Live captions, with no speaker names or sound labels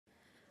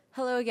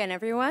Hello again,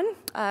 everyone.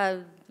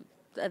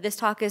 This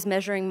talk is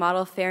Measuring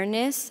Model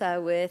Fairness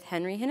with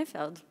Henry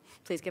Hinnefeld.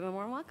 Please give him a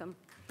warm welcome.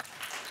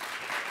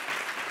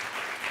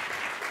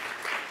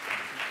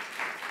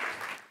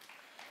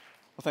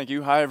 Well, thank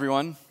you. Hi,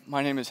 everyone.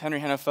 My name is Henry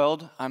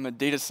Hinnefeld. I'm a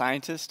data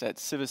scientist at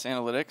Civis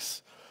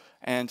Analytics,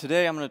 and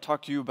today I'm going to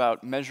talk to you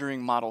about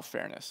measuring model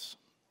fairness.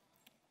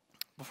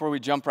 Before we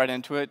jump right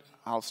into it,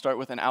 I'll start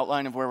with an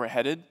outline of where we're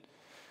headed.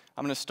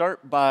 I'm going to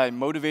start by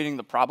motivating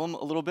the problem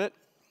a little bit.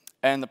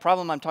 And the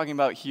problem I'm talking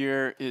about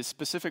here is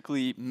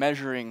specifically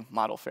measuring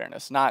model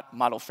fairness, not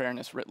model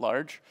fairness writ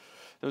large.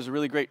 There was a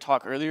really great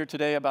talk earlier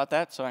today about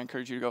that, so I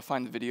encourage you to go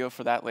find the video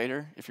for that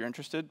later if you're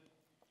interested.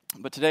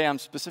 But today I'm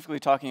specifically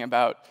talking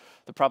about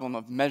the problem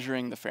of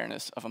measuring the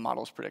fairness of a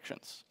model's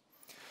predictions.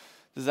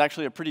 This is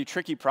actually a pretty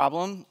tricky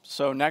problem,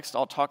 so next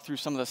I'll talk through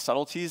some of the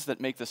subtleties that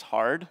make this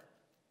hard,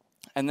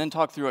 and then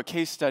talk through a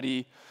case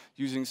study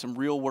using some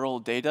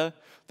real-world data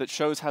that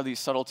shows how these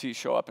subtleties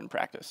show up in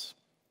practice.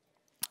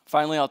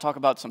 Finally, I'll talk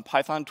about some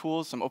Python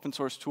tools, some open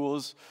source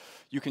tools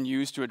you can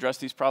use to address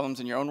these problems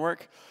in your own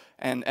work,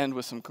 and end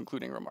with some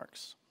concluding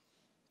remarks.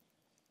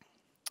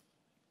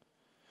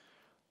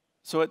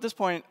 So at this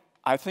point,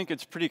 I think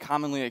it's pretty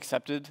commonly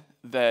accepted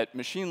that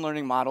machine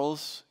learning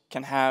models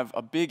can have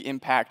a big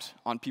impact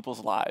on people's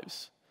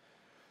lives.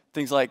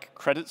 Things like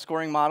credit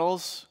scoring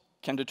models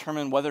can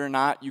determine whether or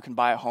not you can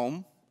buy a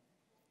home.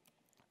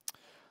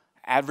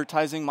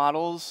 Advertising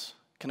models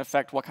can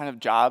affect what kind of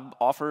job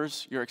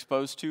offers you're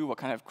exposed to, what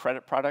kind of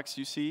credit products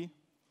you see.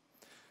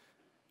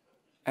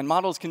 And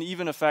models can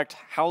even affect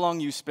how long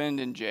you spend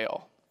in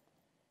jail.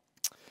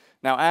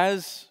 Now,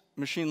 as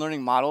machine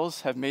learning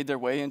models have made their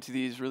way into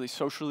these really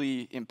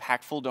socially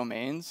impactful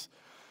domains,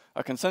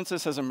 a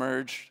consensus has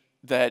emerged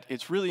that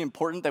it's really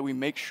important that we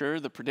make sure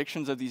the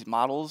predictions of these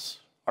models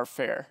are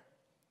fair.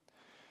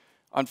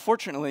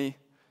 Unfortunately,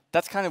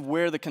 that's kind of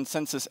where the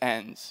consensus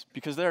ends,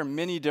 because there are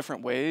many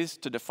different ways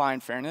to define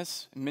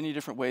fairness, many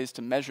different ways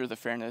to measure the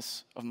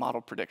fairness of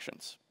model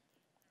predictions.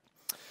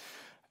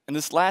 And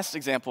this last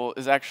example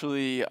is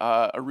actually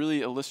a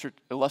really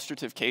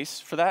illustrative case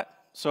for that.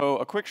 So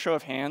a quick show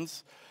of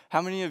hands,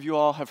 how many of you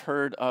all have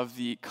heard of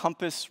the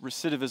compass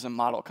recidivism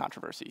model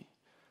controversy?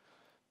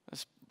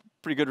 That's a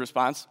pretty good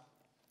response.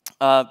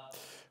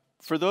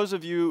 For those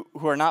of you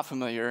who are not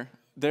familiar,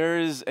 there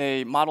is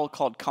a model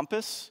called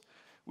compass,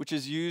 which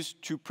is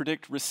used to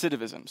predict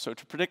recidivism, so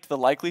to predict the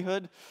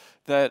likelihood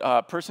that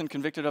a person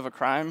convicted of a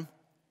crime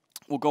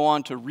will go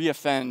on to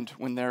reoffend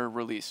when they're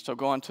released, so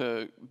go on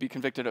to be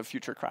convicted of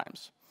future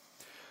crimes.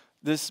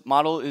 This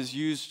model is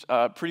used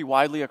pretty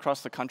widely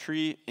across the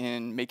country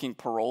in making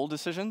parole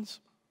decisions.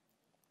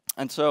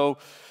 And so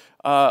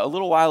a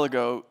little while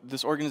ago,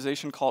 this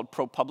organization called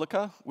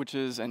ProPublica, which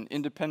is an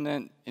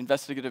independent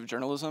investigative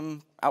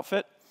journalism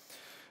outfit,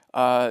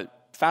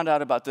 found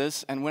out about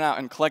this and went out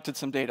and collected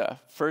some data.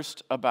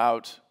 First,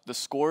 about the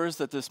scores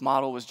that this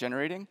model was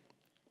generating,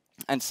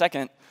 and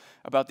second,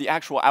 about the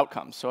actual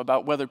outcomes, so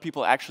about whether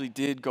people actually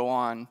did go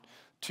on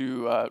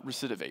to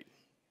recidivate.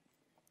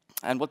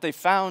 And what they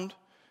found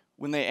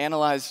when they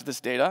analyzed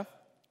this data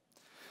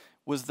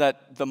was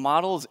that the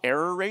model's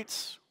error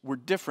rates were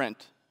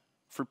different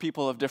for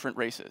people of different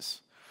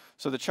races.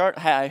 So the chart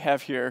I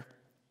have here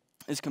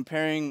is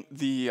comparing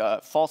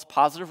the false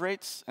positive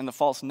rates and the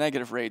false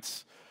negative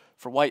rates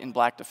for white and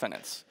black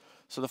defendants.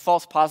 So the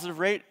false positive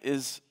rate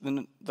is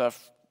the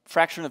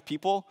fraction of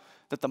people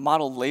that the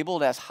model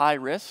labeled as high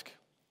risk,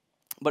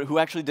 but who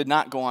actually did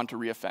not go on to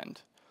reoffend.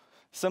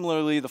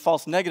 Similarly, the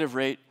false negative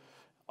rate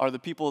are the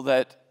people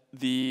that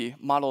the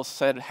model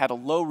said had a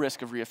low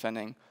risk of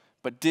reoffending,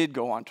 but did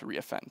go on to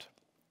reoffend.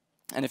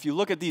 And if you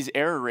look at these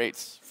error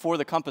rates for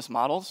the compass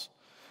models,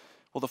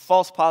 well, the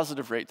false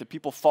positive rate, the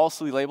people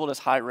falsely labeled as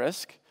high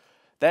risk,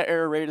 that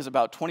error rate is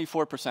about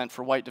 24%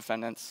 for white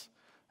defendants,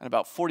 and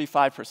about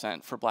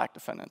 45% for black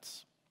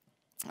defendants.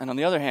 And on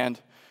the other hand,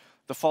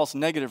 the false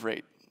negative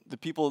rate, the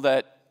people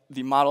that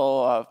the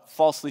model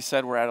falsely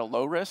said were at a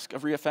low risk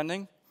of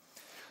reoffending,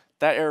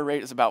 that error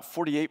rate is about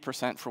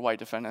 48% for white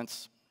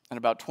defendants and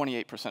about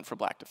 28% for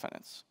black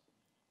defendants.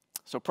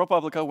 So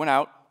ProPublica went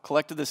out,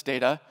 collected this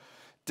data,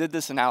 did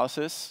this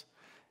analysis,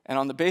 and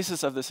on the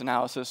basis of this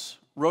analysis,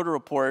 wrote a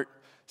report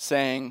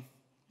saying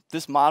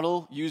this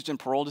model used in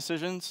parole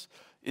decisions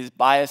is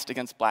biased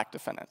against black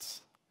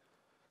defendants.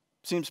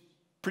 Seems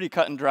pretty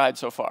cut and dried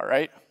so far,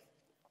 right?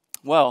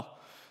 Well,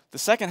 the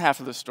second half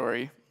of the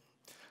story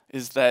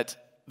is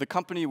that the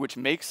company which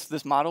makes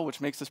this model, which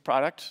makes this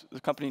product,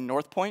 the company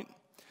NorthPoint,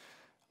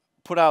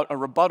 put out a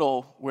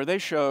rebuttal where they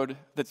showed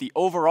that the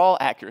overall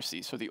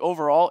accuracy, so the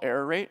overall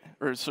error rate,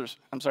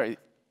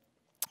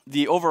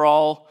 the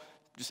overall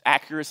just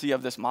accuracy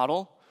of this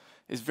model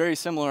is very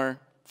similar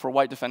for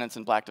white defendants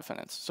and black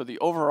defendants. So the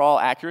overall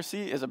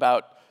accuracy is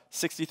about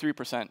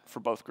 63%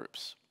 for both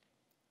groups.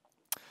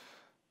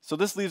 So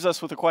this leaves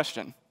us with a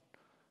question.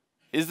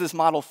 Is this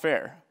model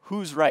fair?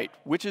 Who's right?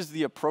 Which is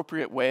the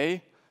appropriate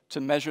way to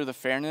measure the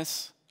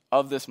fairness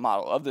of this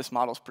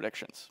model's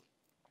predictions?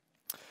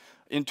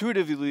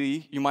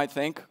 Intuitively, you might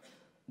think,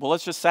 well,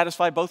 let's just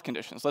satisfy both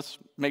conditions. Let's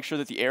make sure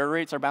that the error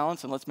rates are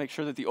balanced, and let's make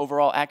sure that the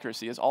overall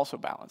accuracy is also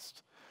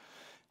balanced.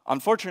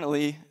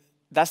 Unfortunately,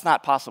 that's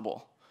not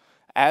possible.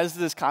 As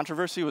this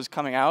controversy was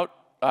coming out,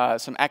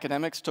 some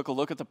academics took a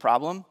look at the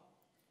problem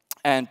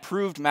and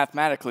proved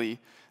mathematically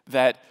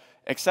that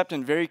except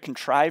in very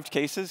contrived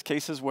cases,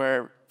 cases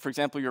where, for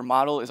example, your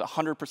model is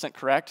 100%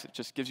 correct, it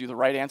just gives you the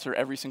right answer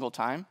every single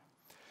time,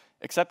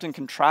 except in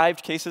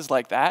contrived cases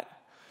like that,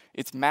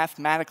 it's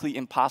mathematically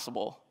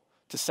impossible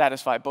to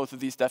satisfy both of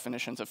these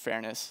definitions of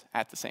fairness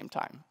at the same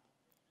time.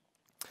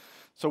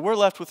 So we're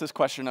left with this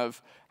question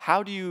of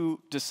how do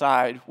you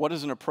decide what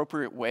is an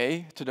appropriate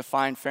way to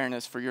define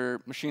fairness for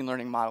your machine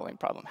learning modeling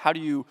problem? How do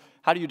you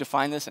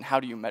define this and how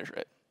do you measure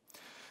it?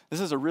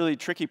 This is a really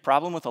tricky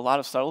problem with a lot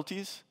of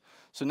subtleties.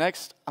 So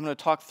next, I'm going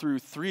to talk through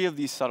 3 of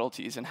these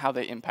subtleties and how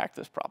they impact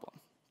this problem.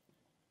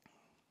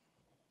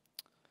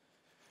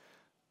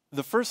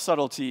 The first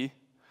subtlety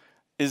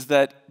is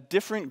that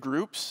different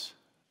groups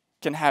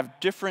can have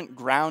different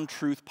ground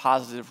truth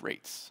positive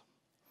rates.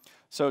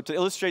 So to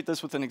illustrate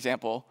this with an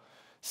example,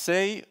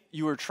 say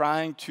you were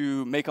trying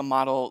to make a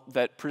model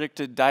that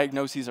predicted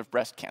diagnoses of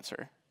breast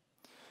cancer.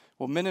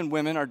 Well, men and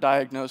women are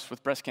diagnosed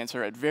with breast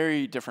cancer at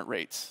very different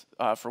rates.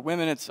 For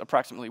women, it's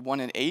approximately 1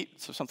 in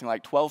 8, so something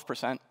like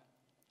 12%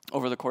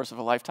 over the course of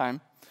a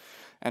lifetime.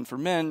 And for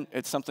men,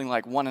 it's something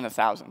like 1 in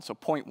 1,000, so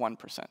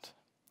 0.1%.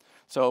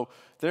 So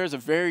there's a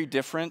very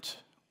different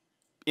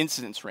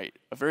incidence rate,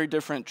 a very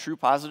different true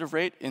positive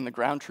rate in the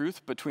ground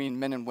truth between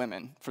men and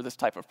women for this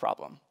type of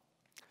problem.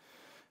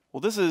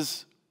 Well,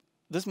 this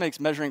makes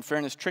measuring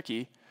fairness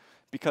tricky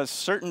because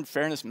certain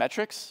fairness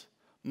metrics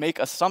make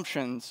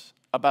assumptions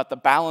about the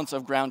balance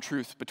of ground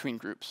truth between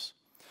groups.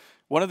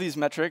 One of these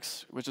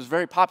metrics, which is a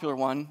very popular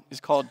one, is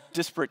called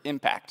disparate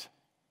impact.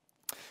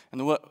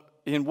 And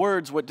in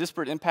words, what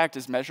disparate impact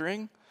is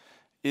measuring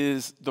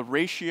is the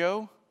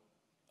ratio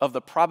of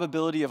the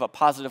probability of a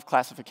positive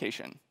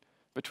classification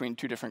between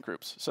 2 different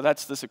groups. So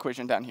that's this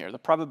equation down here, the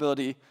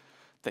probability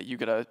that you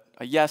get a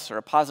yes or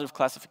a positive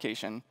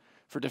classification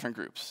for different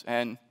groups.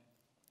 And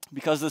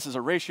because this is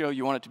a ratio,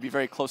 you want it to be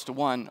very close to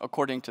 1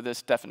 according to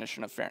this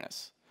definition of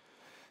fairness.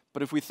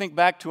 But if we think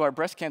back to our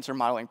breast cancer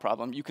modeling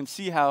problem, you can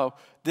see how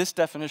this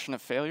definition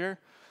of failure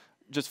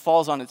just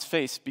falls on its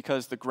face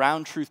because the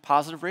ground truth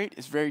positive rate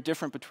is very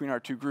different between our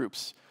 2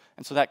 groups.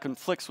 And so that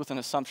conflicts with an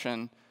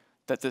assumption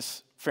that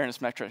this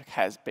fairness metric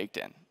has baked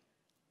in.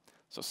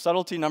 So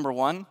subtlety number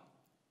 1,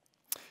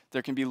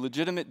 there can be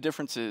legitimate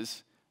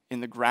differences in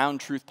the ground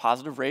truth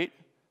positive rate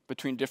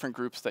between different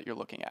groups that you're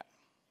looking at.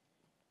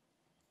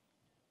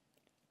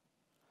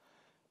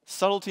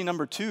 Subtlety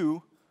number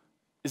 2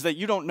 is that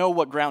you don't know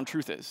what ground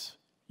truth is.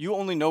 You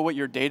only know what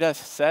your data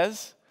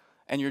says,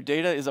 and your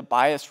data is a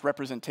biased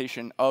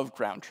representation of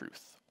ground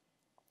truth.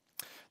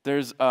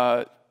 There's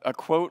a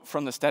quote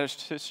from the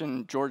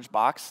statistician George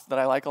Box that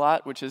I like a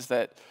lot, which is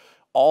that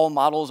all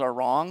models are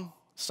wrong,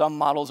 some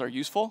models are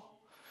useful.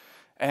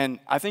 And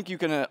I think you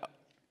can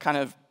kind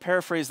of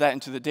paraphrase that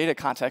into the data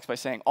context by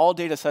saying all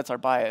data sets are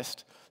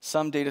biased,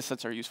 some data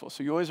sets are useful.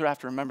 So you always have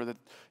to remember that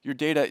your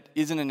data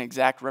isn't an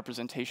exact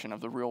representation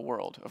of the real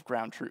world of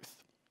ground truth.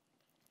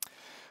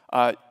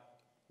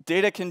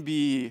 Data can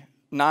be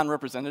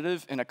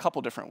non-representative in a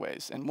couple different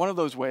ways. And one of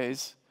those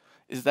ways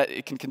is that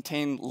it can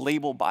contain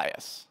label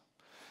bias.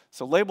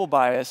 So label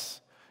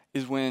bias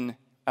is when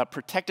a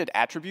protected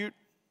attribute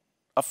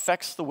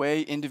affects the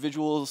way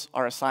individuals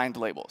are assigned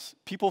labels.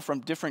 People from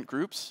different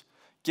groups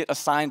get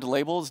assigned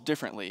labels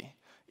differently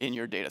in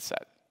your data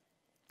set.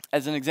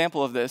 As an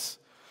example of this,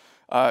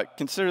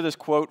 consider this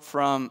quote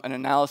from an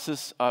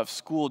analysis of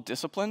school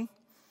discipline.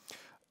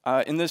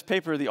 In this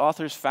paper, the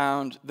authors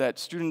found that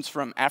students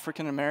from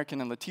African American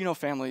and Latino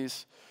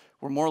families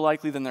were more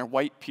likely than their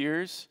white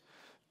peers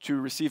to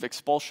receive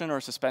expulsion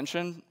or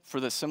suspension for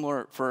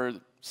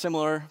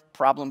similar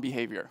problem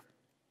behavior.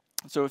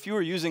 So if you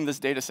were using this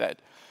data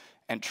set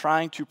and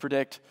trying to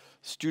predict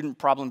student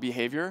problem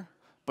behavior,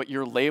 but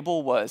your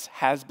label was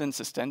has been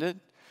suspended,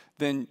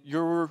 then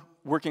you're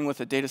working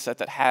with a data set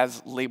that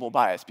has label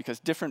bias because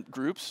different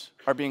groups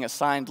are being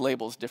assigned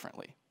labels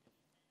differently.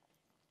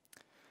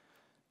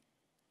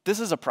 This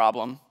is a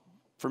problem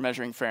for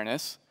measuring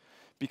fairness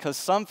because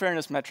some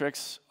fairness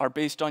metrics are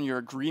based on your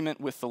agreement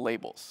with the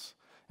labels.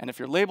 And if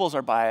your labels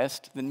are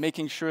biased, then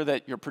making sure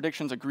that your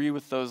predictions agree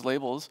with those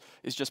labels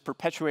is just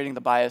perpetuating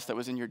the bias that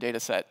was in your data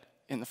set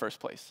in the first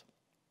place.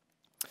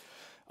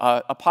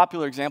 A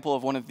popular example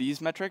of one of these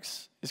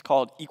metrics is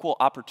called equal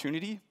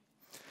opportunity.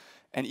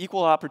 And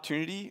equal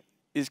opportunity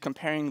is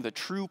comparing the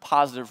true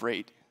positive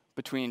rate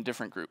between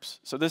different groups.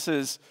 So this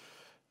is,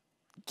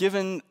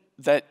 given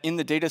that in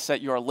the data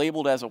set you are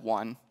labeled as a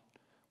 1,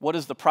 what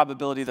is the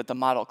probability that the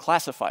model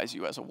classifies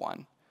you as a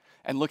 1?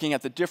 And looking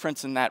at the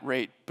difference in that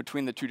rate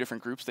between the 2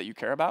 different groups that you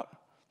care about.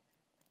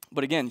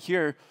 But again,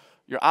 here,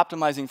 you're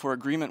optimizing for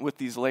agreement with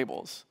these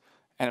labels.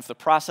 And if the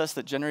process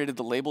that generated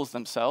the labels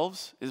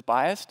themselves is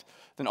biased,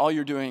 then all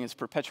you're doing is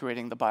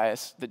perpetuating the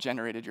bias that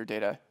generated your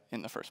data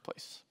in the first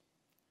place.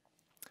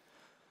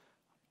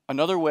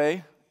 Another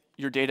way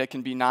your data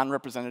can be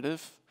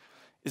non-representative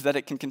is that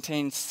it can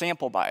contain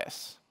sample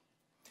bias.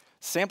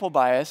 Sample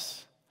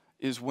bias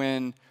is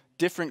when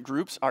different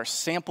groups are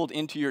sampled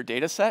into your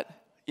data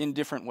set in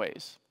different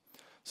ways.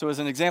 So as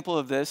an example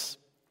of this,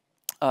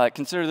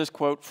 consider this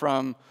quote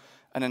from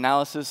an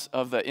analysis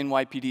of the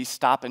NYPD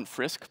stop and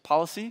frisk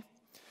policy.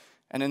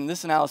 And in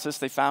this analysis,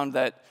 they found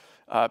that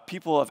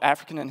people of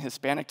African and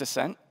Hispanic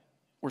descent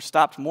were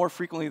stopped more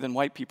frequently than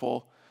white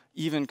people,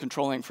 even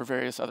controlling for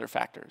various other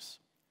factors.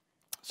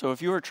 So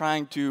if you were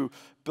trying to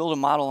build a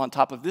model on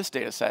top of this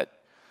data set,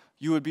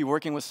 you would be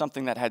working with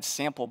something that had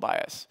sample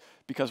bias,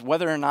 because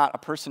whether or not a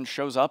person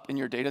shows up in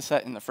your data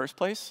set in the first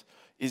place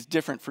is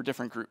different for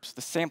different groups.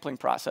 The sampling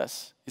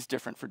process is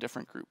different for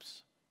different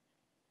groups.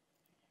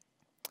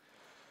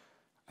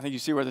 I think you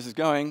see where this is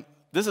going.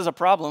 This is a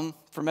problem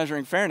for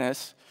measuring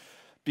fairness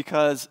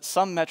because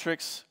some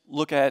metrics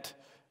look at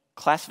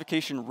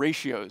classification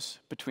ratios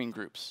between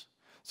groups.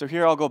 So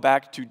here I'll go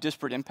back to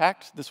disparate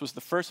impact. This was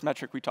the first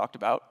metric we talked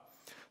about,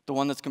 the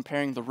one that's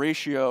comparing the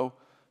ratio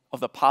of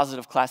the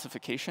positive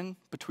classification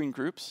between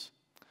groups.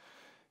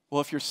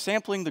 Well, if you're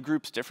sampling the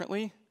groups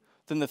differently,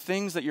 then the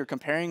things that you're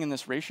comparing in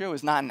this ratio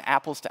is not an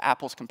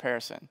apples-to-apples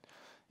comparison.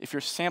 If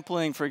you're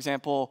sampling, for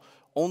example,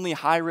 only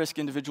high-risk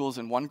individuals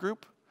in one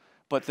group,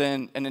 but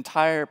then an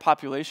entire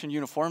population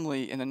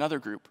uniformly in another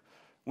group,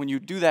 when you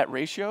do that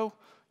ratio,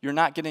 you're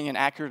not getting an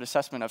accurate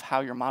assessment of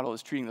how your model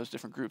is treating those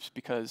different groups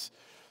because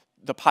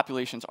the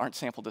populations aren't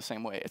sampled the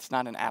same way. It's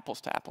not an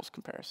apples-to-apples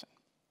comparison.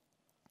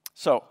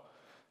 So,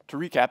 to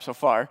recap so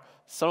far,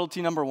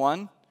 subtlety number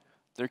one,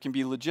 there can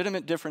be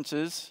legitimate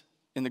differences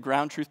in the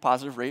ground truth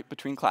positive rate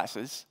between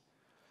classes.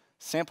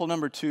 Sample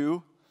number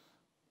two,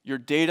 your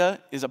data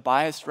is a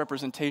biased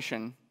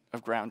representation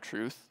of ground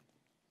truth.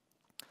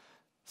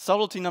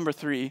 Subtlety number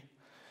three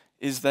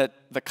is that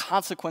the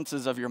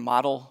consequences of your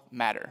model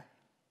matter.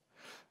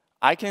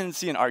 I can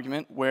see an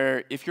argument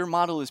where if your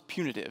model is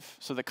punitive,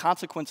 so the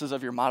consequences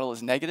of your model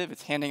is negative,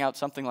 it's handing out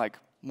something like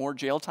more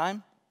jail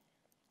time,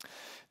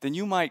 then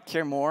you might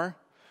care more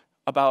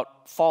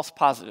about false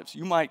positives.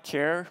 You might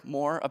care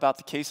more about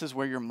the cases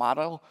where your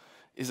model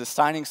is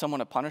assigning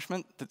someone a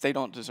punishment that they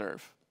don't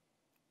deserve.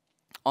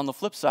 On the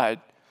flip side,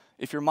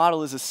 if your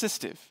model is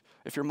assistive,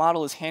 if your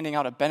model is handing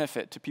out a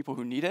benefit to people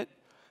who need it,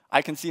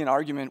 I can see an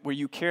argument where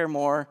you care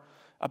more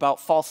about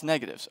false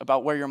negatives,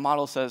 about where your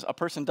model says a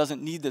person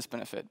doesn't need this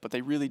benefit, but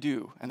they really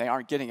do, and they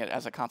aren't getting it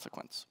as a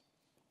consequence.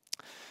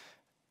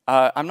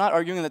 I'm not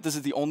arguing that this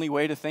is the only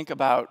way to think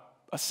about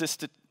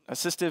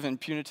assistive and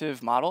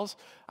punitive models.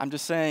 I'm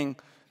just saying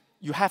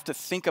you have to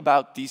think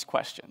about these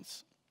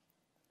questions.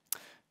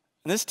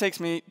 And this takes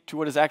me to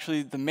what is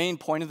actually the main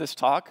point of this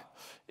talk.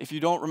 If you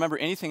don't remember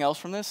anything else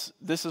from this,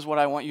 this is what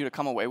I want you to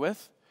come away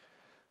with.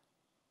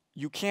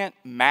 You can't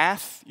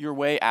math your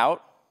way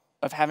out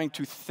of having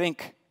to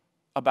think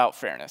about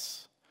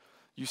fairness.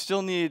 You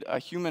still need a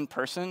human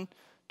person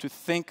to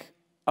think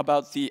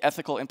about the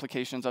ethical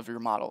implications of your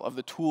model, of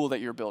the tool that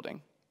you're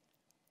building.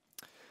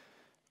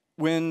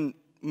 When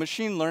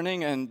machine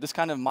learning and this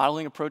kind of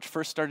modeling approach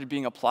first started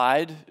being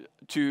applied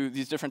to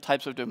these different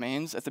types of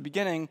domains, at the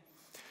beginning,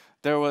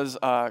 there was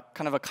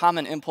kind of a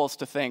common impulse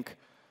to think,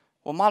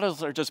 well,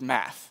 models are just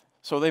math,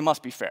 so they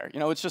must be fair. You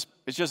know, it's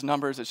just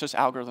numbers, it's just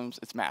algorithms,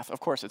 it's math. Of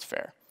course it's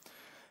fair.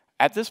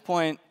 At this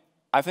point,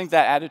 I think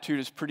that attitude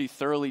is pretty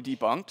thoroughly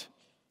debunked,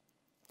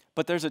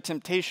 but there's a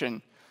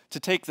temptation to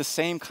take the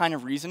same kind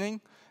of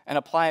reasoning and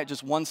apply it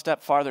just one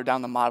step farther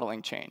down the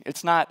modeling chain.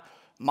 It's not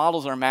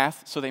models are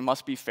math, so they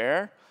must be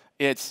fair.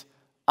 It's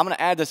I'm going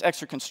to add this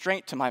extra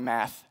constraint to my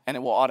math, and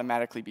it will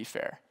automatically be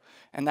fair.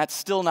 And that's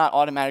still not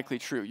automatically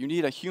true. You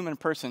need a human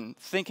person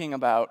thinking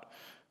about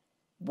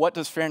what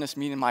does fairness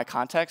mean in my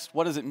context?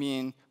 What does it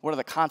mean? What are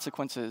the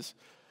consequences?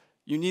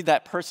 You need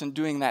that person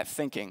doing that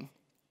thinking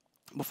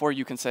before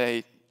you can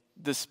say,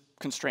 this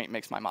constraint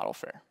makes my model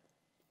fair.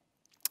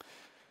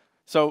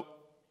 So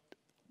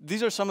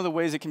these are some of the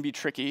ways it can be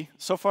tricky.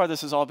 So far,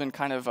 this has all been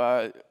kind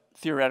of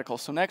theoretical.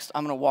 So next,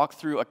 I'm going to walk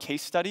through a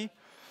case study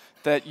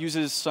that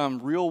uses some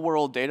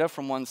real-world data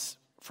from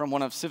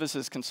one of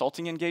Civis's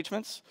consulting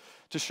engagements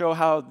to show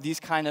how these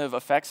kind of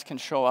effects can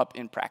show up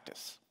in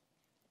practice.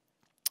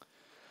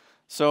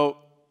 So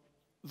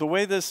the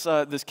way this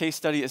case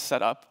study is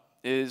set up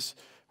is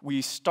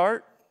we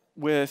start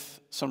with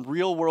some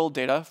real-world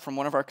data from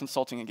one of our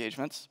consulting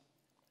engagements.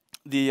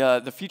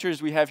 The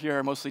features we have here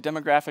are mostly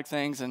demographic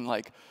things and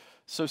like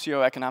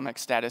socioeconomic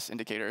status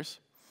indicators.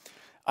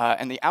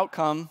 And the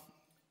outcome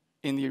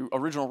in the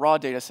original raw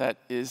data set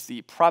is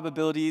the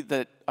probability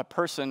that a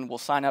person will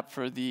sign up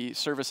for the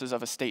services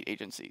of a state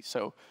agency.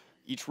 So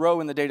each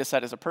row in the data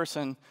set is a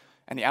person,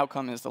 and the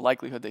outcome is the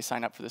likelihood they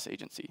sign up for this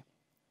agency.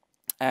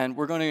 And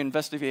we're going to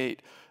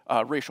investigate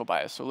racial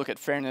bias, so look at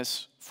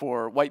fairness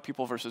for white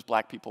people versus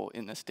black people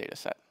in this data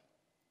set.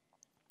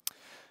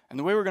 And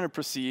the way we're going to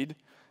proceed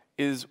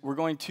is we're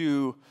going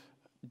to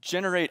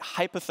generate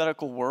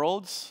hypothetical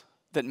worlds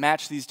that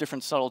match these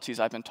different subtleties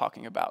I've been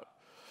talking about.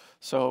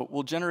 So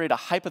we'll generate a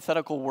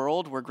hypothetical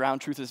world where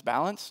ground truth is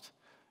balanced,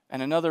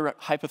 and another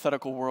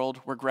hypothetical world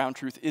where ground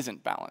truth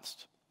isn't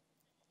balanced.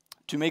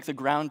 To make the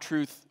ground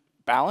truth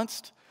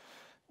balanced,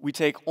 we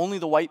take only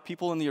the white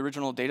people in the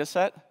original data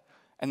set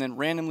and then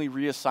randomly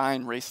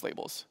reassign race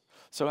labels.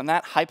 So in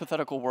that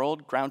hypothetical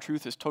world, ground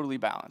truth is totally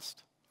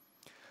balanced.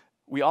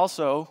 We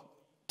also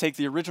take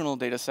the original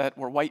data set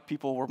where white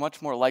people were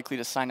much more likely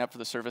to sign up for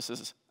the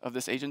services of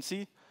this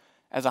agency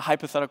as a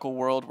hypothetical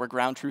world where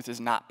ground truth is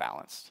not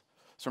balanced.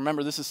 So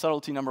remember, this is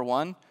subtlety number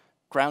 1.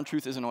 Ground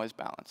truth isn't always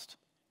balanced.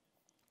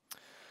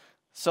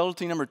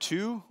 Subtlety number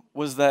 2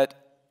 was that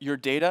your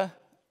data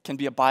can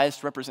be a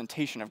biased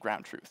representation of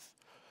ground truth.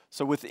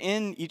 So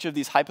within each of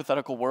these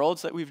hypothetical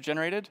worlds that we've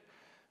generated,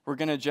 we're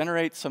going to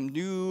generate some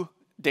new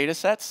data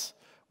sets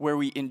where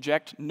we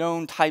inject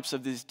known types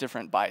of these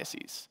different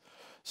biases.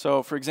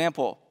 So for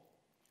example,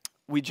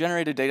 we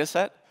generate a data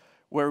set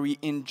where we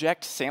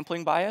inject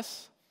sampling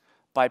bias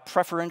by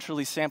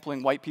preferentially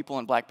sampling white people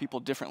and black people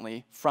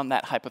differently from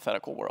that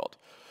hypothetical world.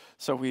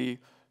 So we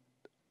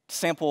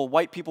sample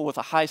white people with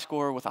a high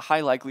score with a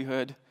high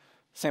likelihood,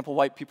 sample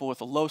white people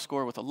with a low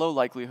score with a low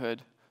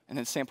likelihood, and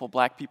then sample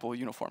black people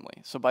uniformly.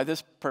 So by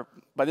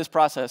this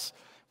process,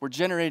 we're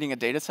generating a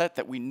data set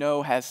that we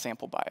know has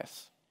sample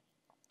bias.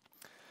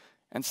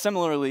 And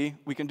similarly,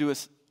 we can do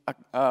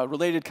a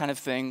related kind of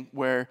thing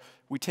where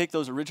we take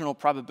those original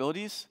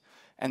probabilities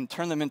and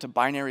turn them into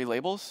binary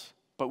labels,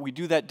 but we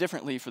do that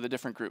differently for the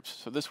different groups.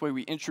 So this way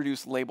we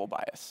introduce label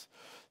bias.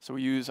 So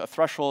we use a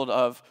threshold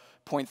of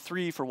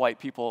 0.3 for white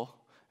people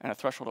and a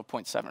threshold of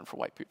 0.7 for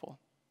white people.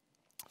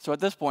 So at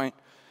this point,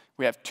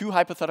 we have 2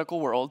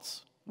 hypothetical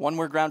worlds, one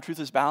where ground truth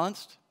is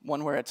balanced,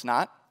 one where it's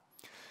not.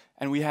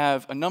 And we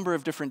have a number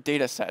of different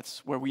data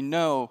sets where we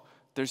know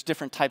there's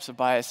different types of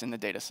bias in the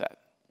data set.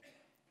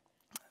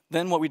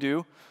 Then what we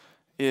do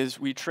is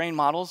we train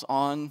models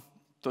on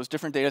those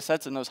different data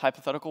sets in those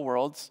hypothetical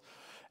worlds,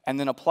 and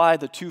then apply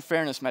the 2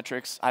 fairness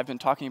metrics I've been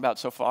talking about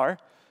so far,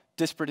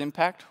 disparate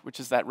impact, which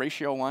is that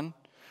ratio 1,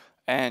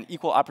 and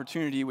equal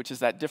opportunity, which is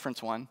that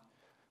difference 1.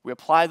 We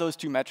apply those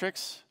 2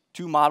 metrics,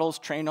 2 models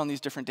trained on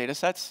these different data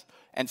sets,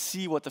 and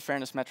see what the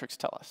fairness metrics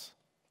tell us.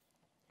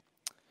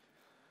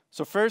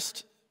 So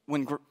first,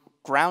 when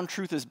ground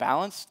truth is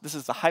balanced, this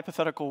is the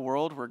hypothetical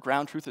world where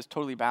ground truth is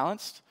totally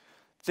balanced,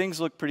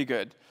 things look pretty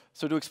good.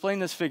 So to explain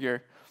this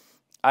figure,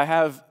 I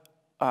have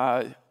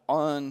can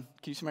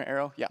you see my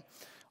arrow? Yeah.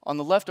 On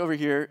the left over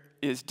here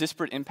is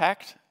disparate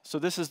impact. So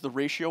this is the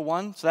ratio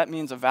 1. So that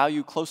means a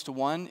value close to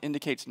 1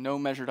 indicates no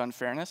measured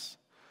unfairness.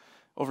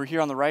 Over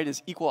here on the right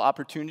is equal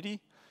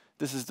opportunity.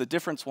 This is the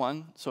difference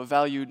 1. So a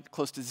value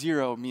close to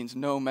 0 means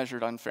no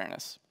measured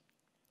unfairness.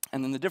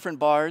 And then the different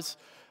bars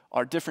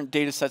are different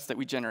data sets that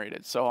we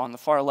generated. So on the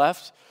far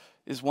left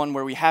is one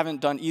where we haven't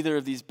done either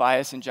of these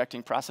bias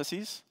injecting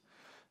processes.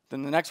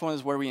 Then the next one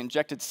is where we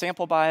injected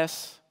sample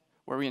bias,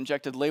 where we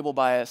injected label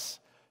bias,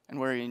 and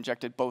where we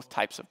injected both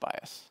types of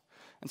bias.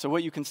 And so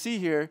what you can see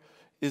here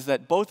is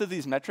that both of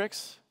these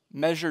metrics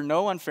measure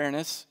no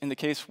unfairness in the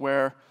case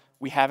where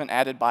we haven't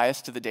added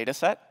bias to the data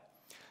set.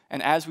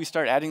 And as we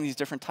start adding these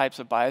different types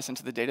of bias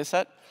into the data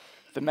set,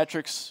 the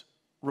metrics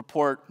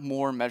report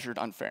more measured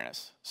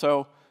unfairness.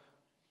 So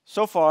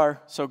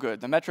far, so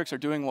good. The metrics are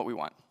doing what we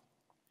want.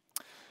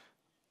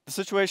 The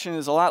situation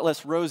is a lot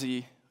less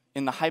rosy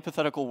in the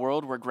hypothetical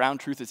world where ground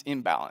truth is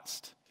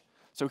imbalanced.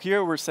 So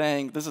here we're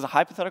saying this is a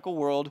hypothetical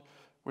world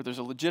where there's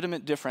a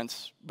legitimate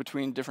difference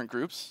between different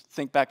groups.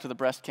 Think back to the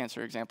breast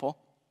cancer example.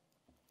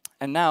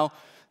 And now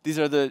these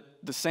are the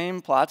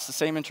same plots, the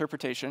same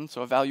interpretation.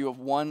 So a value of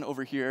 1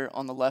 over here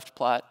on the left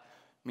plot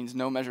means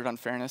no measured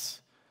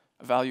unfairness.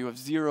 A value of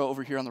 0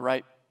 over here on the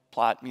right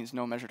plot means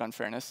no measured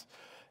unfairness.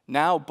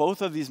 Now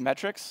both of these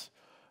metrics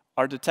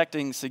are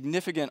detecting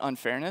significant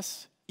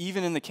unfairness,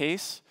 even in the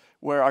case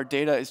where our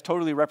data is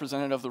totally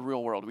representative of the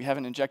real world. We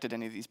haven't injected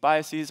any of these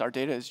biases. Our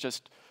data is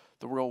just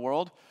the real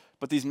world.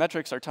 But these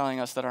metrics are telling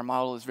us that our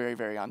model is very,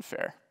 very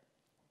unfair.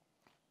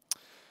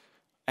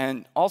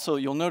 And also,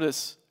 you'll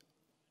notice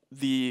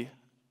the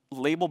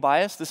label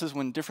bias, this is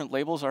when different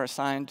labels are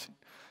assigned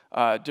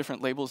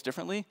different labels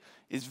differently,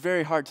 is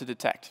very hard to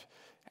detect.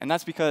 And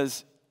that's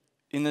because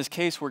in this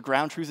case where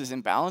ground truth is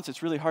imbalanced,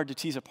 it's really hard to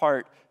tease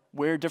apart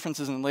where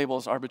differences in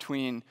labels are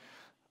between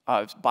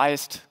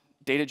biased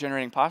data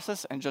generating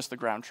process and just the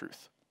ground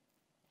truth.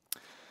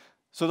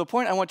 So the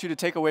point I want you to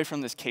take away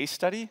from this case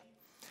study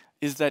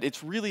is that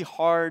it's really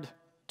hard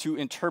to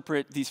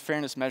interpret these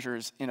fairness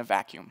measures in a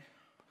vacuum.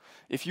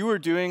 If you were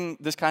doing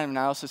this kind of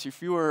analysis,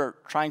 if you were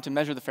trying to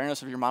measure the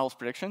fairness of your model's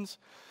predictions,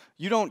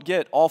 you don't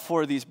get all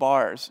 4 of these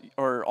bars,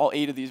 or all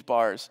 8 of these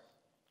bars.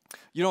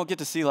 You don't get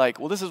to see like,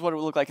 well, this is what it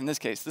would look like in this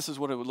case, this is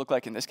what it would look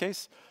like in this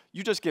case.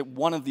 You just get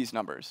one of these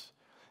numbers.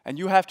 And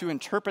you have to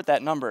interpret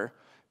that number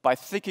by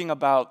thinking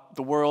about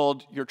the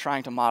world you're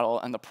trying to model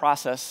and the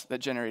process that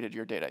generated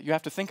your data. You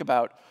have to think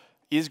about,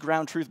 is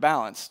ground truth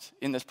balanced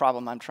in this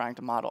problem I'm trying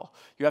to model?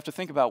 You have to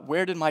think about,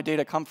 where did my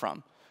data come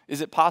from?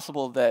 Is it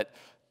possible that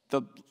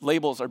the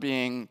labels are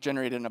being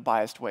generated in a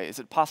biased way? Is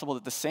it possible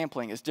that the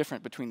sampling is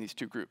different between these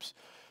 2 groups?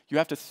 You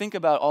have to think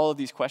about all of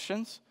these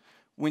questions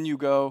when you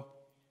go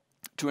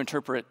to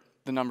interpret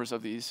the numbers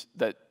of these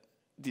that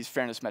these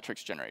fairness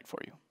metrics generate for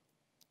you.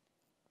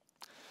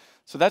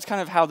 So that's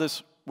kind of how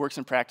this works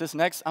in practice.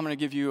 Next, I'm going to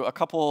give you a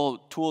couple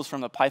tools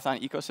from the Python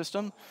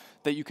ecosystem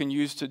that you can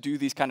use to do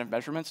these kind of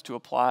measurements to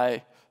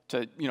apply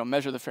to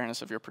measure the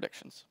fairness of your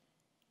predictions.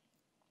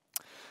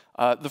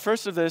 The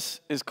first of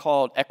this is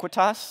called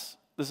Equitas.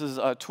 This is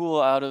a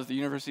tool out of the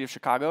University of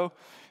Chicago.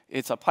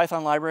 It's a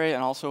Python library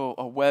and also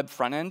a web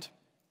front end.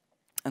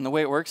 And the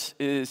way it works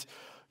is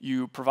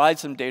you provide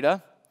some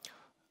data.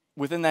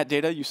 Within that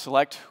data, you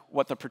select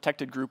what the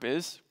protected group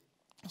is.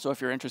 So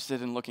if you're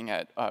interested in looking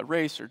at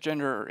race or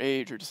gender or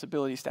age or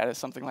disability status,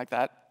 something like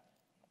that,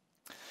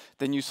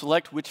 then you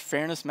select which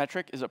fairness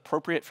metric is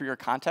appropriate for your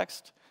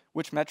context,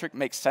 which metric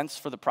makes sense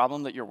for the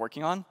problem that you're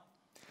working on.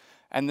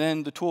 And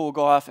then the tool will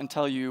go off and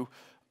tell you,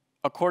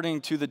 according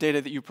to the data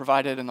that you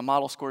provided and the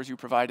model scores you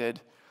provided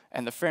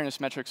and the fairness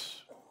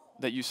metrics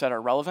that you said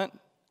are relevant,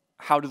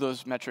 how do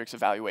those metrics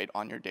evaluate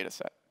on your data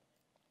set?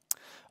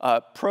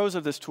 Pros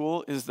of this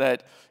tool is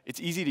that it's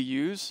easy to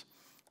use.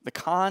 The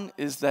con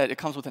is that it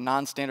comes with a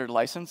non-standard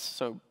license.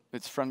 So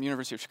it's from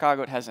University of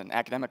Chicago. It has an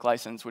academic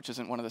license, which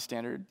isn't one of the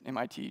standard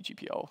MIT,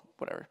 GPL,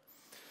 whatever.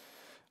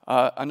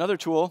 Another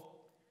tool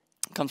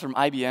comes from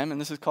IBM, and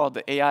this is called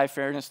the AI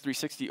Fairness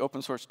 360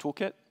 Open Source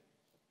Toolkit.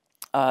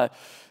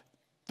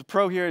 The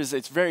pro here is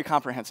it's very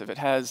comprehensive. It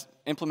has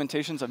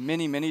implementations of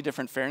many, many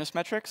different fairness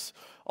metrics,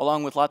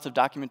 along with lots of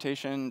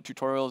documentation,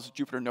 tutorials,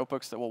 Jupyter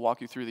notebooks that will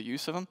walk you through the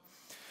use of them.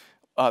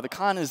 The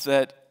con is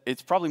that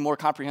it's probably more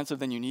comprehensive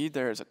than you need.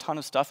 There's a ton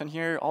of stuff in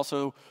here,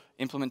 also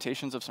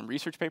implementations of some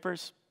research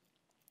papers.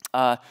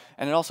 And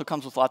it also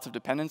comes with lots of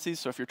dependencies,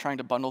 so if you're trying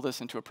to bundle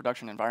this into a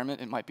production environment,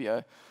 it might be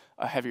a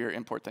heavier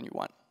import than you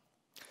want.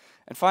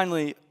 And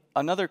finally,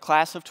 another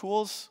class of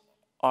tools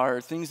are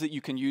things that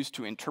you can use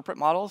to interpret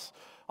models.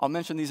 I'll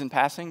mention these in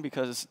passing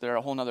because they're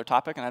a whole nother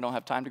topic and I don't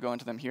have time to go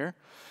into them here.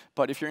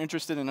 But if you're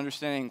interested in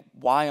understanding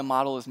why a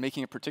model is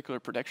making a particular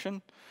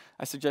prediction,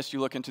 I suggest you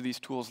look into these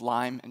tools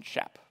Lime and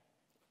Shap.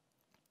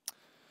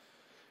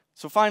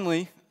 So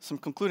finally, some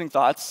concluding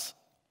thoughts.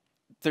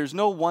 There's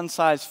no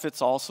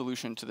one-size-fits-all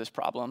solution to this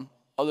problem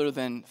other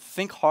than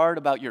think hard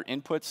about your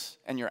inputs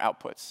and your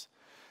outputs.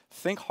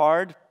 Think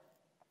hard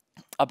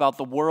about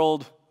the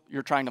world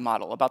you're trying to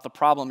model, about the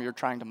problem you're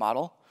trying to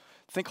model.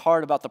 Think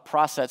hard about the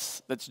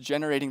process that's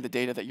generating the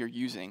data that you're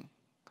using.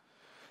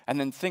 And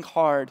then think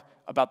hard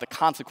about the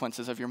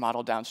consequences of your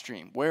model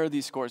downstream. Where are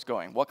these scores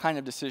going? What kind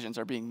of decisions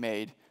are being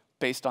made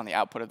based on the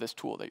output of this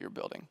tool that you're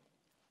building?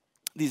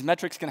 These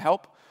metrics can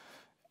help,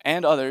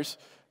 and others,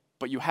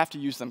 but you have to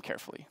use them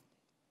carefully.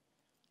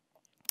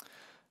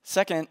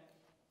 Second,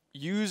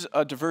 use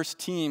a diverse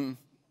team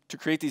to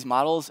create these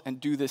models and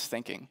do this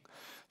thinking.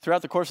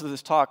 Throughout the course of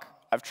this talk,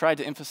 I've tried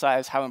to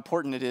emphasize how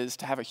important it is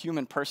to have a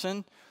human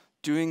person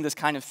doing this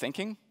kind of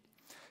thinking.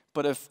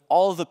 But if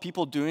all of the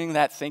people doing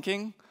that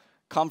thinking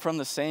come from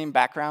the same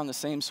background, the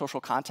same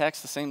social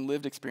context, the same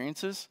lived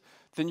experiences,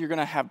 then you're going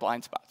to have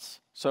blind spots.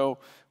 So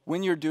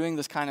when you're doing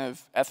this kind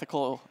of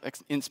ethical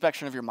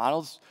inspection of your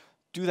models,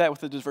 do that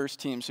with a diverse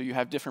team so you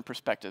have different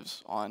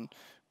perspectives on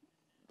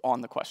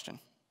the question.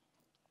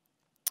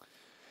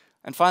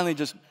 And finally,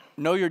 just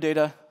know your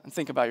data and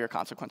think about your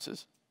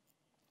consequences.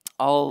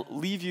 I'll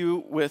leave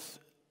you with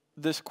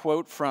this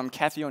quote from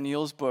Cathy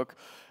O'Neill's book,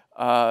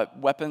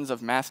 Weapons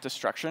of Mass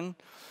Destruction,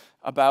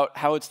 about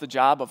how it's the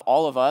job of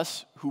all of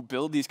us who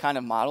build these kind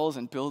of models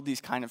and build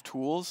these kind of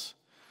tools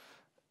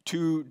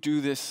to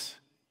do this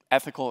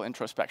ethical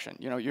introspection.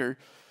 You know, your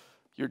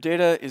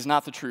data is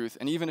not the truth,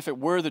 and even if it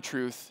were the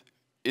truth,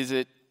 is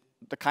it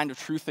the kind of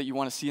truth that you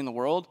want to see in the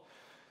world?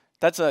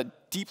 That's a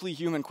deeply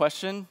human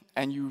question,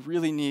 and you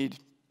really need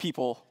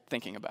people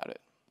thinking about it.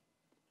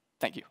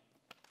 Thank you.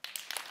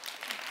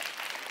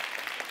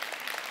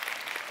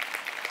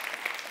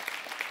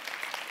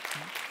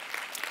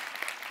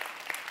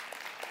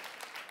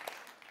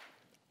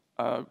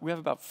 We have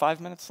about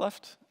 5 minutes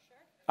left. Sure.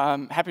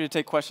 I'm happy to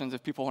take questions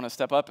if people want to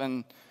step up,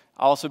 and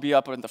I'll also be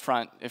up in the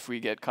front if we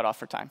get cut off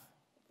for time.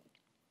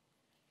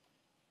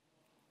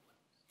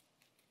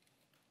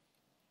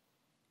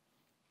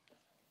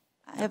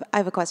 I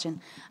have a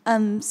question.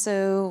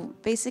 So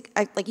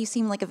like you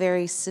seem like a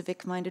very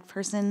civic-minded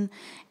person,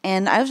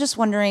 and I was just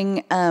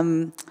wondering,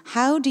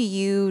 how do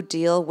you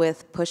deal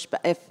with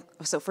pushback?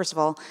 So first of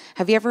all,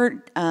 have you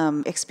ever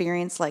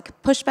experienced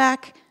like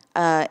pushback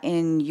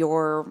in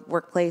your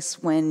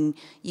workplace when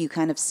you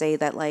kind of say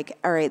that like,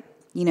 all right,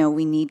 you know,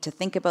 we need to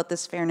think about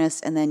this fairness,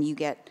 and then you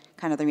get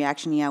kind of the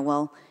reaction, yeah,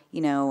 well,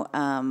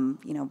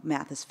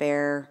 math is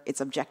fair,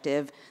 it's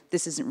objective,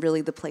 this isn't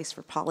really the place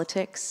for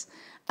politics.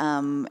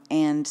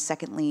 And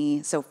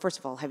secondly, so first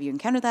of all, have you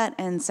encountered that?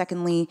 And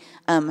secondly,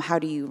 how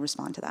do you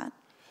respond to that?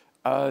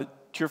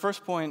 To your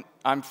first point,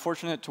 I'm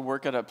fortunate to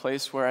work at a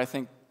place where I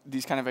think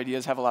these kind of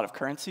ideas have a lot of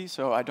currency,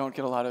 so I don't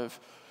get a lot of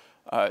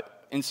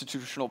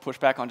institutional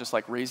pushback on just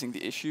like raising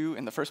the issue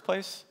in the first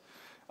place.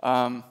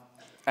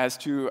 As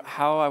to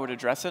how I would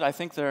address it, I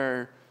think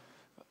there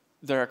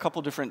are a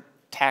couple different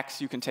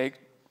tacks you can take.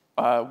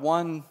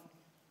 One,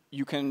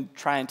 you can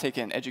try and take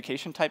an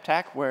education type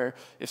tack where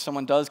if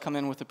someone does come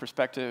in with the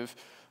perspective,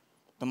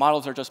 the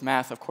models are just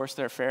math, of course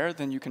they're fair,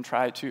 then you can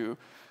try to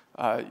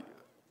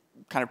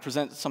kind of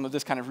present some of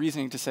this kind of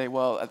reasoning to say,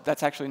 well,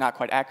 that's actually not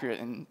quite accurate,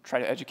 and try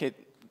to educate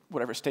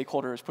whatever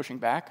stakeholder is pushing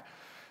back.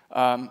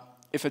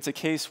 If it's a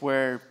case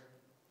where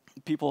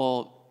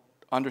people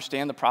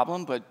understand the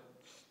problem but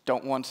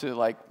don't want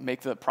to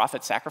make the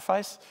profit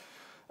sacrifice,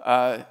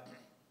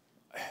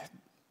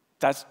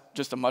 that's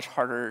just a much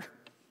harder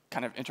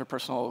kind of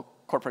interpersonal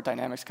corporate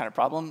dynamics kind of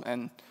problem,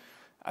 and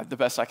the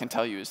best I can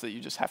tell you is that you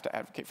just have to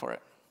advocate for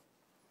it.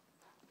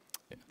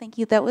 Thank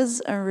you. That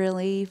was a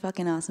really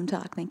fucking awesome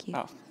talk. Thank you.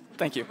 Oh,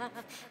 thank you.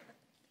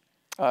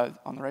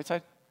 On the right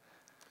side?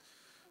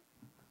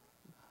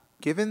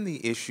 Given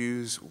the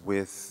issues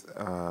with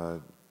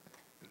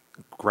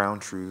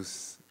ground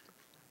truth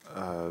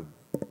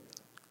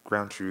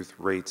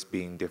rates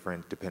being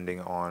different depending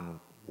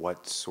on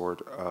what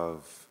sort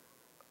of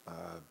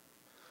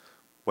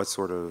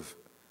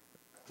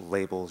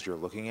labels you're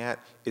looking at,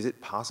 is it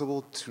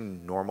possible to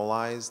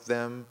normalize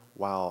them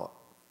while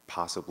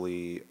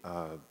possibly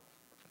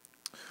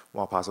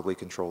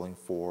controlling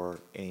for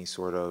any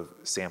sort of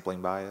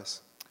sampling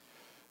bias?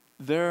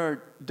 There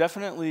are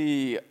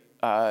definitely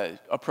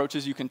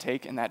approaches you can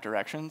take in that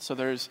direction. So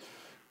there's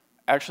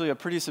actually a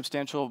pretty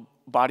substantial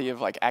body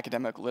of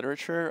academic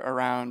literature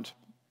around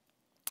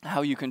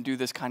how you can do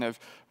this kind of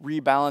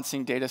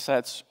rebalancing data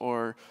sets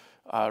or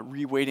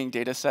reweighting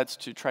data sets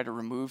to try to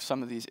remove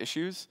some of these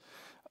issues.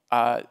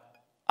 I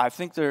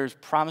think there's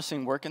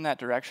promising work in that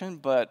direction,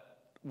 but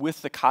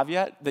with the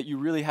caveat that you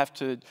really have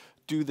to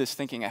do this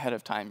thinking ahead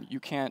of time. You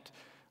can't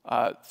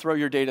throw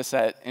your data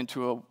set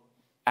into an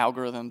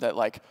algorithm that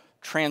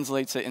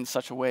translates it in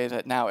such a way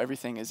that now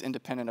everything is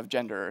independent of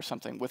gender or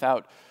something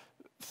without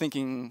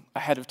thinking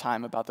ahead of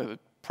time about the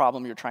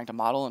problem you're trying to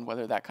model and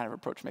whether that kind of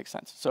approach makes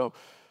sense. So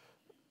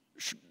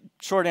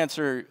short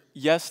answer,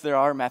 yes, there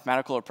are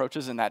mathematical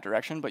approaches in that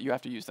direction, but you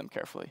have to use them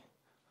carefully.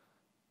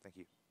 Thank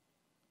you.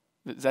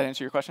 Does that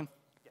answer your question?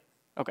 Yes.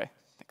 Okay,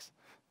 thanks.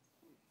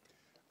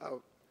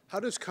 How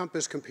does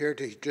Compass compare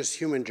to just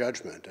human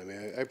judgment? I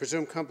mean, I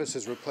presume Compass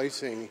is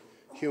replacing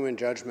human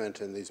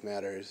judgment in these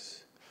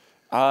matters.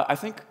 I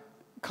think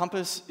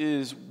Compass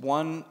is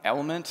one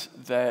element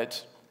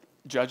that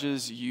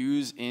judges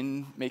use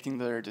in making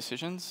their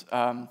decisions.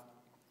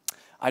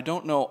 I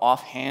don't know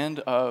offhand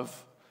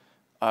of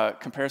a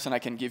comparison I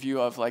can give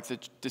you of the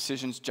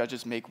decisions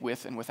judges make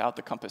with and without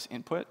the Compass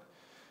input.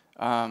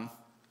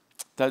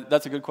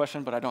 That's a good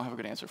question, but I don't have a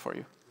good answer for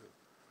you.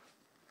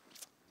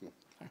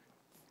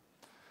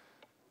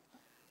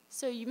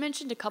 So you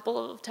mentioned a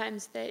couple of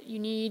times that you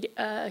need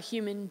a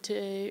human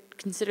to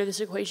consider this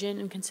equation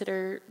and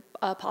consider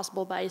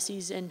possible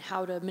biases and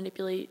how to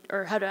manipulate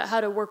or how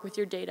to work with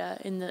your data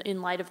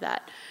in light of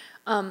that.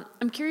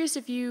 I'm curious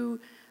if you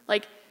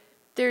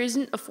there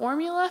isn't a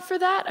formula for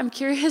that. I'm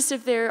curious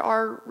if there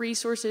are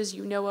resources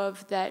you know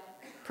of that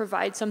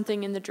provide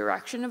something in the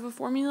direction of a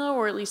formula,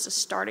 or at least a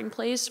starting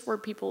place for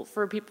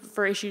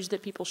issues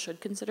that people should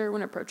consider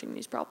when approaching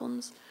these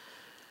problems.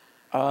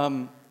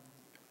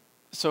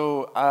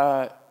 So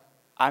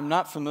I'm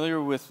not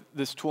familiar with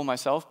this tool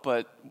myself,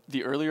 but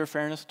the earlier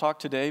fairness talk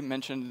today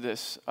mentioned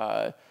this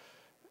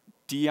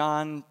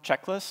Dion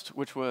checklist,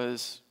 which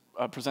was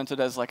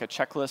presented as a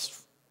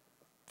checklist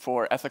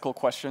for ethical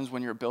questions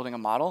when you're building a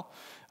model.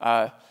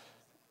 I'm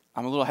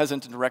a little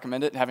hesitant to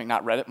recommend it, having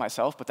not read it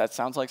myself, but that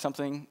sounds like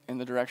something in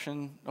the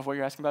direction of what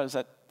you're asking about. Is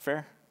that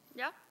fair?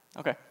 Yeah.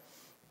 Okay.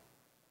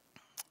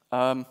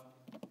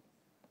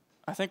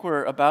 I think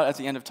we're about at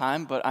the end of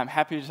time, but I'm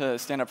happy to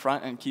stand up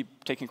front and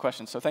keep taking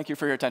questions. So thank you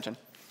for your attention.